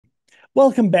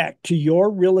Welcome back to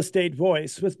Your Real Estate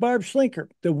Voice with Barb Schlinker,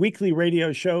 the weekly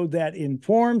radio show that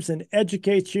informs and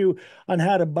educates you on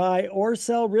how to buy or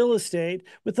sell real estate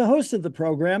with the host of the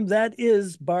program, that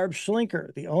is Barb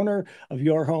Schlinker, the owner of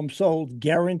Your Home Sold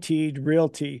Guaranteed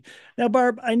Realty. Now,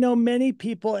 Barb, I know many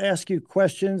people ask you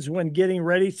questions when getting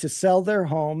ready to sell their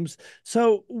homes.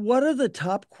 So, what are the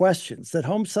top questions that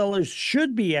home sellers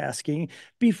should be asking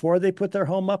before they put their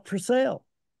home up for sale?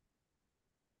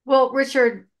 Well,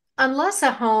 Richard, unless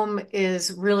a home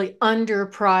is really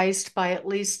underpriced by at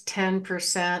least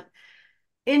 10%,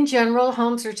 in general,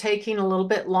 homes are taking a little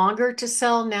bit longer to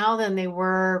sell now than they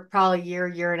were probably a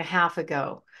year and a half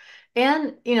ago.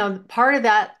 And, part of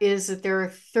that is that there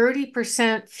are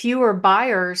 30% fewer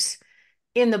buyers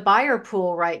in the buyer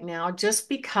pool right now just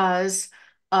because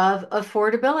of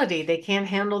affordability. They can't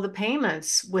handle the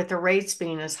payments with the rates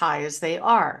being as high as they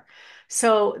are.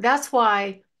 So that's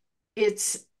why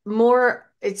it's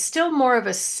still more of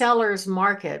a seller's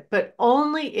market, but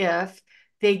only if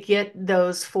they get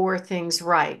those four things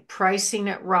right: pricing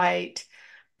it right,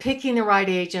 picking the right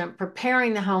agent,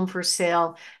 preparing the home for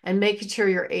sale, and making sure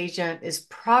your agent is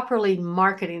properly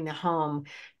marketing the home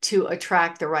to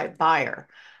attract the right buyer.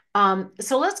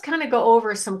 So let's kind of go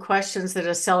over some questions that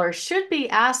a seller should be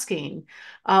asking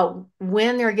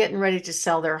when they're getting ready to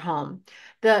sell their home.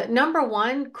 The number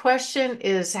one question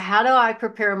is, how do I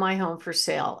prepare my home for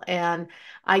sale? And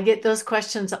I get those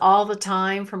questions all the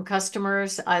time from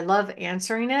customers. I love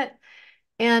answering it.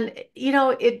 And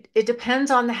it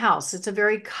depends on the house. It's a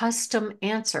very custom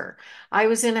answer. I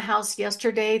was in a house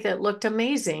yesterday that looked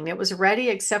amazing. It was ready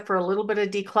except for a little bit of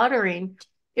decluttering.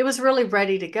 It was really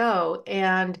ready to go.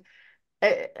 And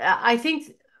I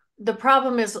think the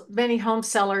problem is many home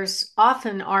sellers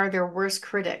often are their worst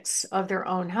critics of their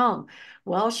own home.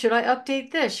 Well, should I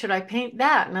update this? Should I paint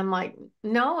that? And I'm like,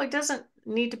 no, it doesn't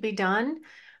need to be done.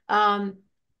 Um,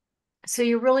 so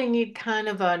you really need kind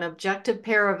of an objective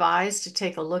pair of eyes to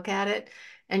take a look at it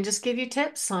and just give you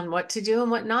tips on what to do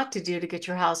and what not to do to get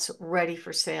your house ready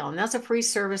for sale. And that's a free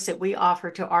service that we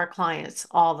offer to our clients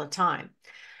all the time.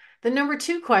 The number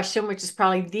two question, which is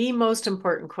probably the most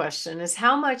important question, is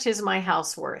how much is my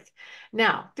house worth?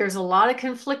 Now, there's a lot of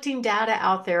conflicting data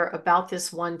out there about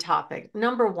this one topic.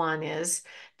 Number one is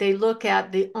they look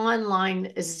at the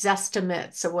online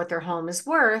estimates of what their home is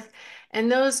worth,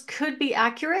 and those could be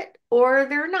accurate or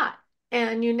they're not.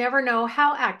 And you never know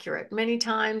how accurate. Many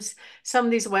times, some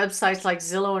of these websites like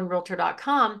Zillow and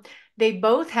Realtor.com, they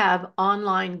both have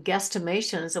online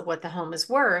guesstimations of what the home is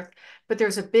worth, but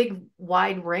there's a big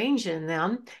wide range in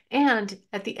them. And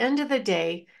at the end of the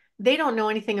day, they don't know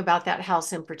anything about that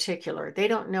house in particular. They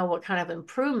don't know what kind of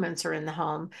improvements are in the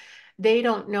home. They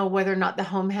don't know whether or not the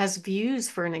home has views,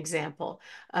 for an example.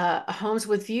 Homes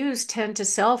with views tend to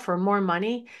sell for more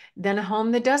money than a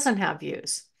home that doesn't have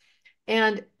views.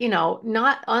 And,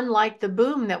 not unlike the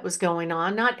boom that was going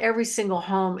on, not every single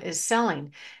home is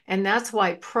selling. And that's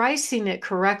why pricing it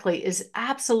correctly is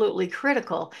absolutely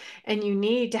critical. And you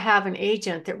need to have an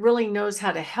agent that really knows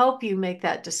how to help you make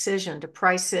that decision to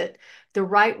price it the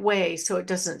right way so it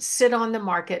doesn't sit on the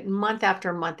market month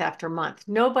after month after month.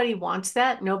 Nobody wants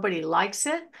that. Nobody likes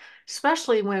it,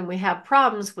 especially when we have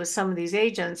problems with some of these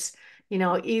agents,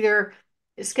 either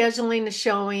scheduling the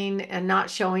showing and not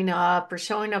showing up, or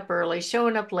showing up early,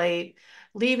 showing up late,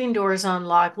 leaving doors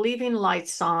unlocked, leaving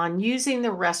lights on, using the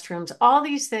restrooms. All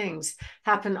these things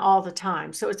happen all the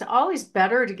time. So it's always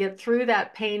better to get through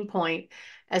that pain point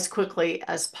as quickly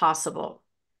as possible.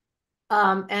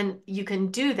 And you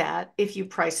can do that if you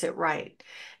price it right.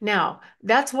 Now,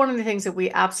 that's one of the things that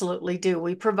we absolutely do.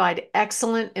 We provide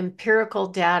excellent empirical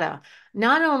data,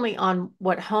 not only on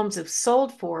what homes have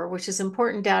sold for, which is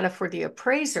important data for the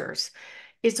appraisers,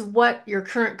 it's what your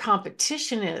current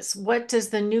competition is. What does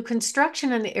the new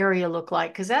construction in the area look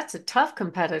like? Because that's a tough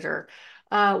competitor.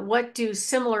 What do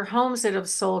similar homes that have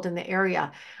sold in the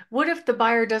area? What if the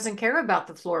buyer doesn't care about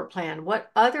the floor plan? What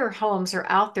other homes are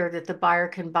out there that the buyer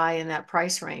can buy in that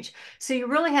price range? So you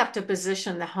really have to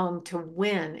position the home to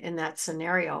win in that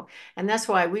scenario. And that's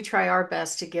why we try our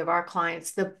best to give our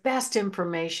clients the best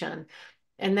information.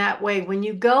 And that way, when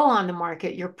you go on the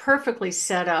market, you're perfectly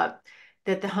set up,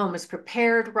 that the home is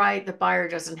prepared right. The buyer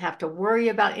doesn't have to worry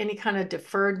about any kind of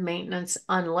deferred maintenance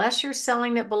unless you're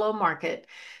selling it below market,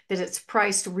 that it's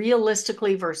priced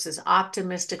realistically versus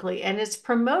optimistically, and it's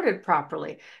promoted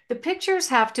properly. The pictures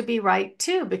have to be right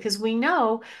too, because we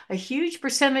know a huge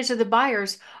percentage of the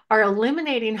buyers are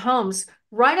eliminating homes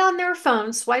right on their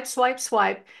phone, swipe, swipe,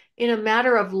 swipe, in a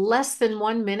matter of less than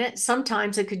 1 minute.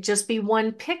 Sometimes it could just be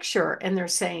one picture and they're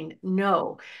saying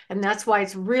no. And that's why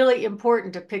it's really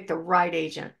important to pick the right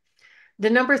agent. The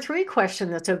number three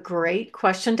question that's a great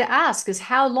question to ask is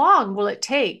how long will it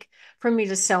take for me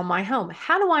to sell my home?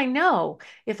 How do I know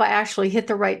if I actually hit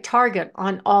the right target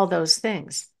on all those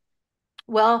things?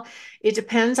 Well, it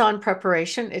depends on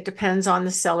preparation. It depends on the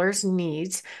seller's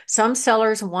needs. Some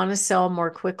sellers want to sell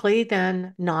more quickly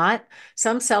than not.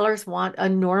 Some sellers want a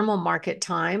normal market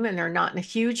time and they're not in a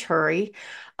huge hurry.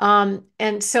 And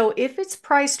so if it's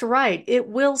priced right, it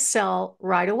will sell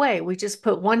right away. We just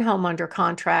put one home under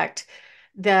contract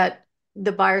that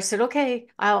the buyer said, okay,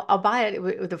 I'll buy it. It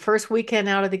was the first weekend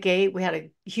out of the gate. We had a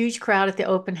huge crowd at the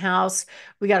open house.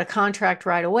 We got a contract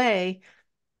right away.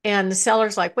 And the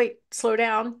seller's like, wait, slow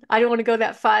down. I don't want to go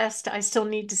that fast. I still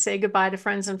need to say goodbye to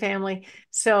friends and family.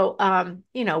 So,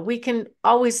 we can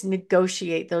always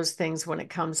negotiate those things when it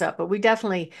comes up, but we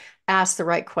definitely ask the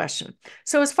right question.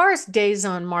 So, as far as days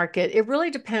on market, it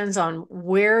really depends on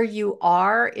where you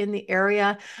are in the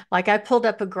area. Like I pulled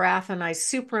up a graph and I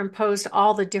superimposed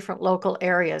all the different local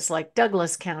areas like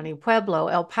Douglas County, Pueblo,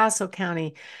 El Paso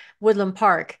County, Woodland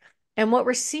Park. And what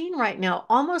we're seeing right now,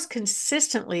 almost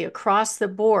consistently across the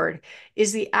board,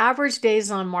 is the average days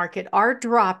on market are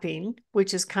dropping,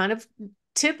 which is kind of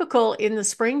typical in the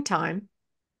springtime.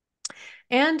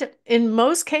 And in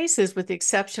most cases, with the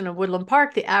exception of Woodland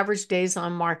Park, the average days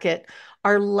on market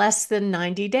are less than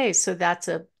 90 days. So that's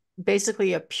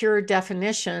basically a pure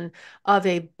definition of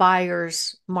a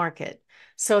buyer's market.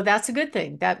 So that's a good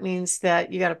thing. That means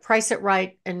that you got to price it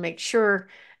right and make sure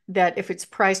that if it's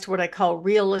priced what I call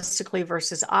realistically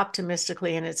versus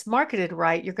optimistically and it's marketed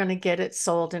right, you're going to get it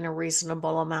sold in a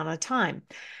reasonable amount of time.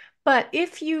 But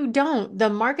if you don't, the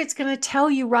market's going to tell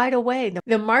you right away.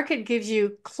 The market gives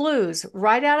you clues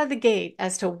right out of the gate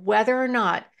as to whether or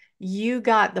not you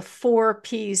got the four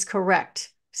P's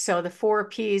correct. So the four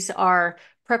P's are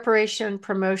preparation,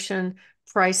 promotion,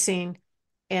 pricing,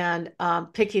 and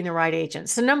picking the right agent.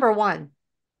 So number one,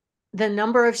 the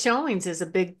number of showings is a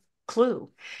big clue.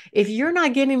 If you're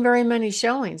not getting very many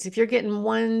showings, if you're getting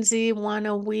one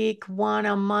a week, one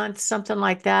a month, something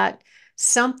like that,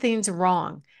 something's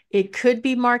wrong. It could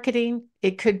be marketing,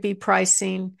 it could be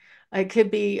pricing, it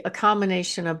could be a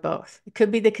combination of both. It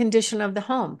could be the condition of the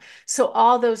home. So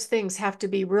all those things have to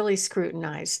be really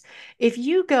scrutinized. If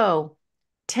you go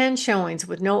 10 showings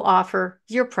with no offer,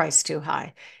 you're priced too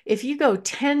high. If you go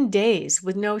 10 days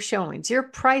with no showings, you're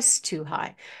priced too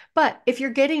high. But if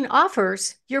you're getting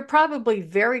offers, you're probably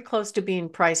very close to being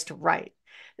priced right.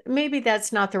 Maybe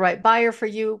that's not the right buyer for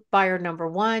you. Buyer number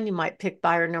one, you might pick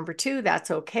buyer number two.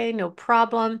 That's okay, no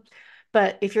problem.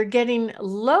 But if you're getting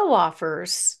low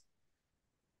offers,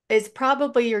 it's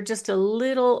probably you're just a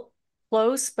little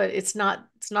close, but it's not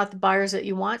the buyers that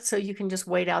you want. So you can just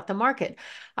wait out the market.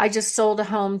 I just sold a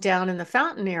home down in the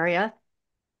Fountain area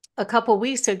a couple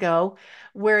weeks ago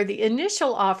where the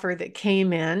initial offer that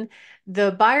came in,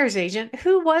 the buyer's agent,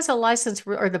 who was a licensed,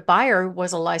 or the buyer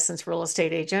was a licensed real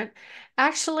estate agent,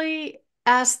 actually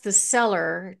asked the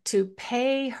seller to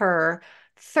pay her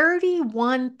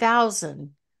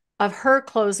 31,000 of her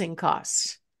closing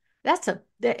costs.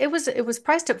 It was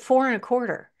priced at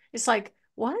 4.25. It's like,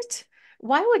 what?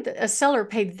 Why would a seller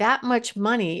pay that much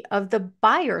money of the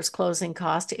buyer's closing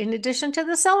cost in addition to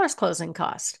the seller's closing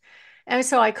cost? And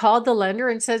so I called the lender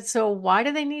and said, so why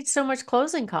do they need so much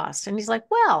closing cost? And he's like,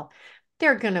 well,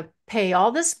 they're going to pay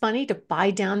all this money to buy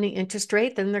down the interest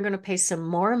rate. Then they're going to pay some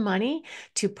more money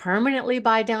to permanently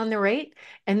buy down the rate.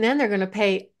 And then they're going to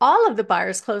pay all of the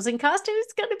buyer's closing cost. And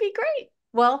it's going to be great.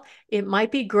 Well, it might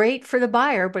be great for the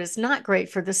buyer, but it's not great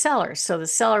for the seller. So the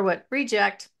seller would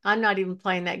reject. I'm not even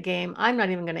playing that game. I'm not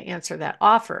even going to answer that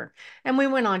offer. And we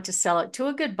went on to sell it to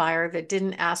a good buyer that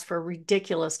didn't ask for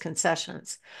ridiculous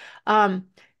concessions. Um,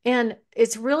 and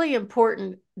it's really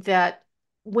important that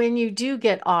when you do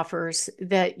get offers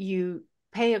that you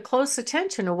pay a close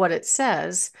attention to what it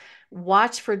says.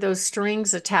 Watch for those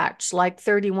strings attached, like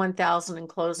 31,000 in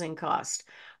closing cost,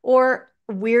 or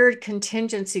weird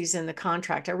contingencies in the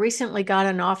contract. I recently got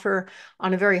an offer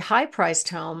on a very high priced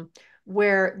home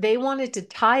where they wanted to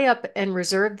tie up and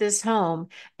reserve this home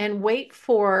and wait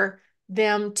for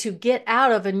them to get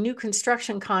out of a new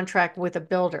construction contract with a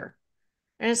builder.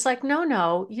 And it's like, no,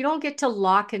 no, you don't get to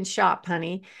lock and shop,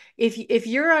 honey. If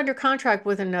you're under contract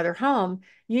with another home,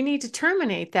 you need to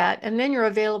terminate that, and then you're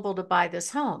available to buy this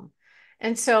home.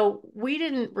 And so we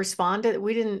didn't respond to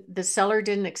it. The seller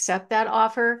didn't accept that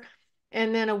offer.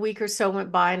 And then a week or so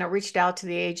went by, and I reached out to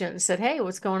the agent and said, hey,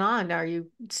 what's going on? Are you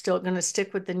still going to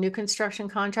stick with the new construction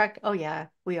contract? Oh, yeah,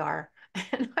 we are.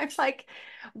 And I'm like,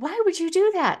 why would you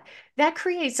do that? That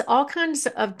creates all kinds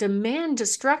of demand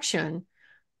destruction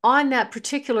on that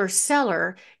particular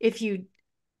seller if you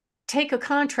take a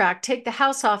contract, take the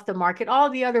house off the market, all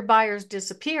the other buyers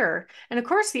disappear. And of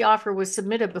course, the offer was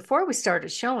submitted before we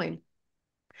started showing.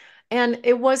 And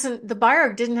it wasn't, the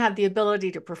buyer didn't have the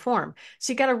ability to perform.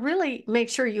 So you got to really make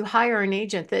sure you hire an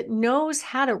agent that knows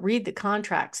how to read the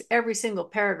contracts, every single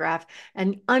paragraph,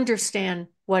 and understand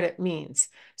what it means.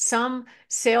 Some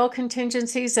sale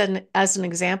contingencies, and as an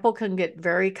example, can get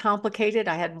very complicated.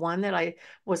 I had one that I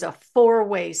was a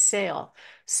four-way sale.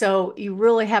 So you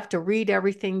really have to read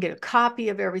everything, get a copy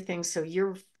of everything, so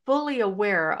you're fully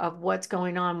aware of what's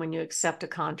going on when you accept a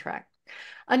contract.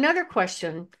 Another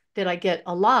question that I get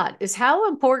a lot is, how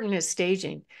important is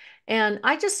staging? And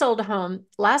I just sold a home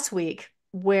last week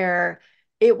where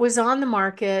it was on the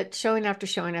market, showing after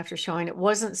showing after showing. It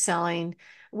wasn't selling.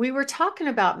 We were talking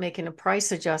about making a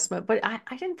price adjustment, but I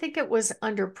didn't think it was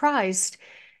underpriced.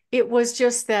 It was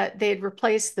just that they had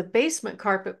replaced the basement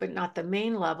carpet, but not the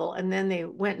main level. And then they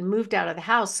went and moved out of the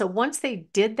house. So once they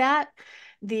did that,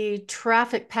 the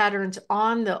traffic patterns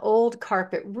on the old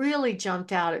carpet really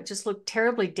jumped out. It just looked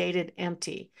terribly dated,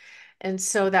 empty. And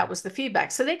so that was the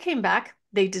feedback. So they came back,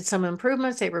 they did some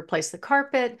improvements, they replaced the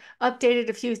carpet, updated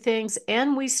a few things,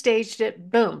 and we staged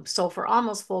it. Boom, sold for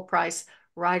almost full price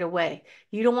right away.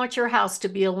 You don't want your house to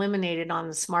be eliminated on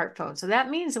the smartphone. So that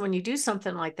means that when you do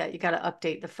something like that, you got to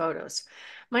update the photos.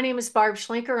 My name is Barb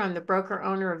Schlinker. I'm the broker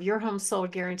owner of Your Home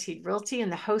Sold Guaranteed Realty and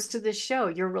the host of this show,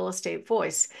 Your Real Estate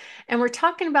Voice. And we're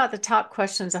talking about the top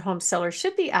questions a home seller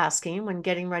should be asking when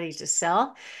getting ready to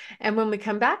sell. And when we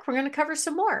come back, we're going to cover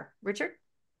some more. Richard?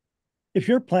 If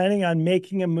you're planning on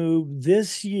making a move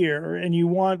this year and you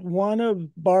want one of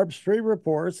Barb's free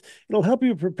reports, it'll help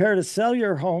you prepare to sell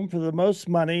your home for the most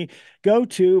money. Go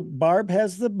to Barb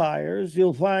Has the Buyers.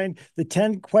 You'll find the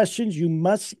 10 questions you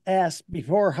must ask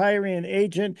before hiring an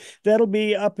agent. That'll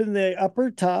be up in the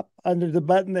upper top under the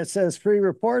button that says free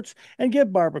reports, and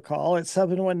give Barb a call at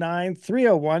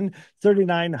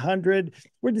 719-301-3900.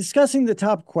 We're discussing the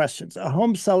top questions a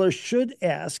home seller should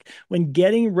ask when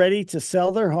getting ready to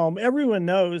sell their home. Everyone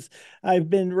knows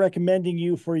I've been recommending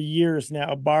you for years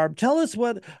now, Barb. Tell us,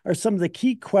 what are some of the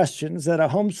key questions that a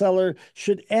home seller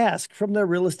should ask from their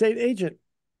real estate agent?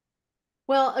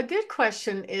 Well, a good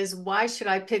question is, why should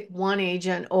I pick one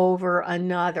agent over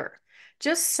another?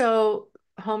 Just so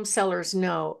home sellers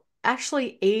know,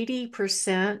 actually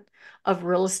 80% of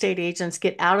real estate agents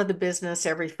get out of the business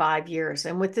every 5 years.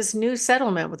 And with this new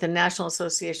settlement with the National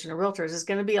Association of Realtors, it's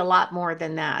going to be a lot more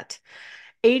than that.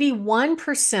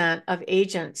 81% of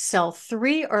agents sell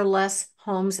three or less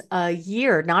homes a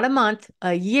year, not a month,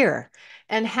 a year.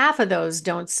 And half of those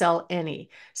don't sell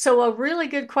any. So a really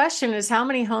good question is, how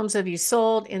many homes have you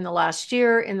sold in the last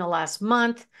year, in the last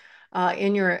month,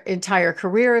 in your entire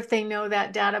career, if they know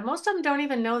that data? Most of them don't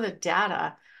even know the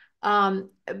data,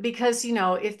 because,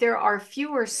 if there are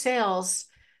fewer sales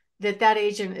that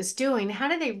agent is doing, how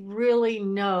do they really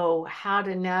know how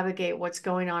to navigate what's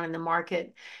going on in the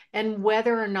market, and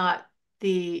whether or not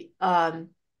the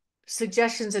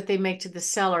suggestions that they make to the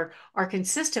seller are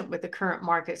consistent with the current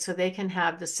market, so they can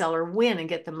have the seller win and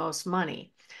get the most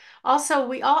money. Also,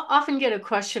 we often get a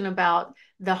question about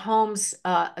the home's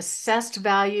assessed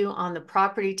value on the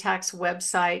property tax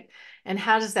website, and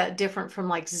how does that different from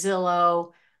like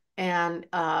Zillow and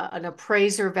an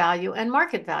appraiser value and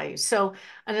market value. So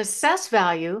an assessed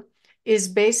value is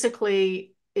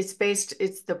basically, it's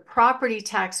the property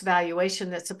tax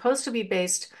valuation that's supposed to be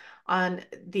based on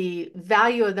the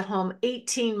value of the home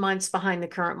 18 months behind the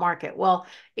current market. Well,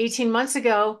 18 months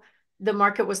ago, the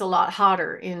market was a lot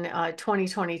hotter in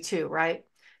 2022, right?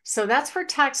 So that's for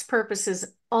tax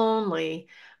purposes only.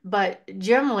 But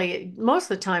generally, most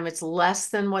of the time, it's less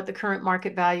than what the current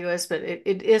market value is, but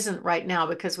it isn't right now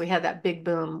because we had that big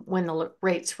boom when the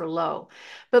rates were low.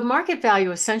 But market value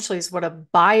essentially is what a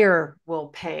buyer will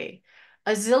pay.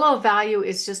 A Zillow value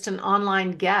is just an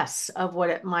online guess of what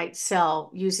it might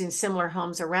sell using similar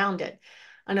homes around it.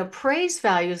 An appraised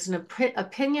value is an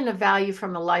opinion of value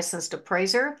from a licensed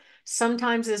appraiser.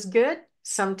 Sometimes is good,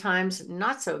 sometimes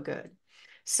not so good.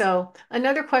 So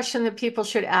another question that people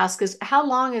should ask is, how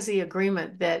long is the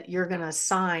agreement that you're going to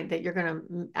sign, that you're going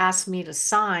to ask me to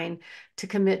sign to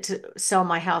commit to sell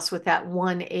my house with that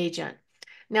one agent?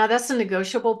 Now, that's a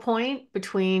negotiable point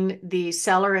between the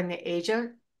seller and the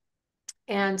agent.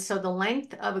 And so the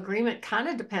length of agreement kind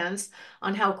of depends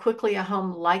on how quickly a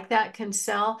home like that can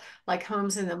sell. Like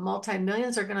homes in the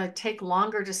multi-millions are going to take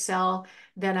longer to sell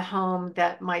than a home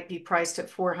that might be priced at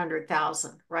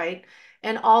 400,000, right?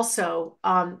 And also,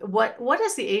 what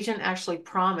does the agent actually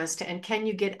promised, and can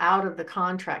you get out of the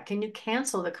contract? Can you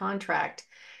cancel the contract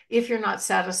if you're not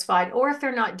satisfied, or if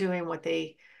they're not doing what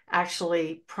they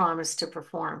actually promise to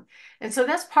perform. And so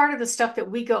that's part of the stuff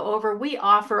that we go over. We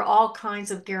offer all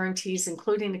kinds of guarantees,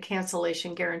 including the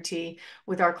cancellation guarantee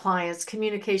with our clients,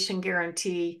 communication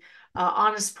guarantee,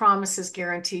 honest promises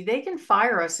guarantee. They can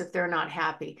fire us if they're not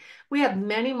happy. We have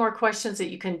many more questions that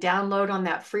you can download on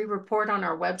that free report on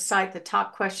our website, the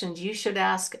top questions you should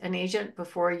ask an agent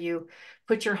before you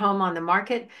put your home on the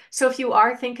market. So if you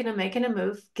are thinking of making a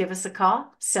move, give us a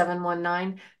call,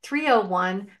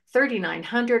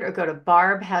 719-301-3900, or go to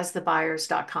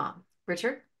barbhasthebuyers.com.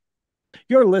 Richard?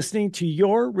 You're listening to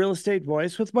Your Real Estate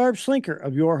Voice with Barb Schlinker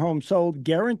of Your Home Sold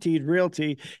Guaranteed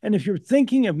Realty. And if you're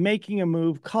thinking of making a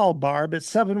move, call Barb at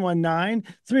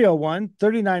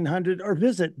 719-301-3900 or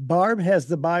visit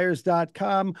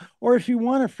barbhasthebuyers.com. Or if you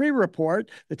want a free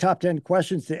report, the top 10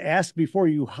 questions to ask before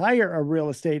you hire a real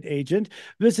estate agent,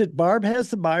 visit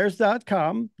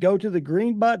barbhasthebuyers.com. Go to the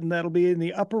green button that'll be in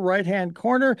the upper right-hand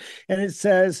corner, and it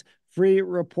says free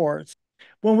reports.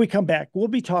 When we come back, we'll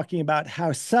be talking about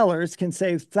how sellers can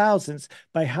save thousands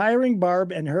by hiring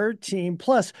Barb and her team.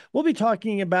 Plus, we'll be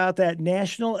talking about that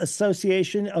National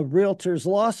Association of Realtors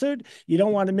lawsuit. You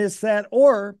don't want to miss that,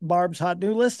 or Barb's hot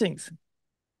new listings.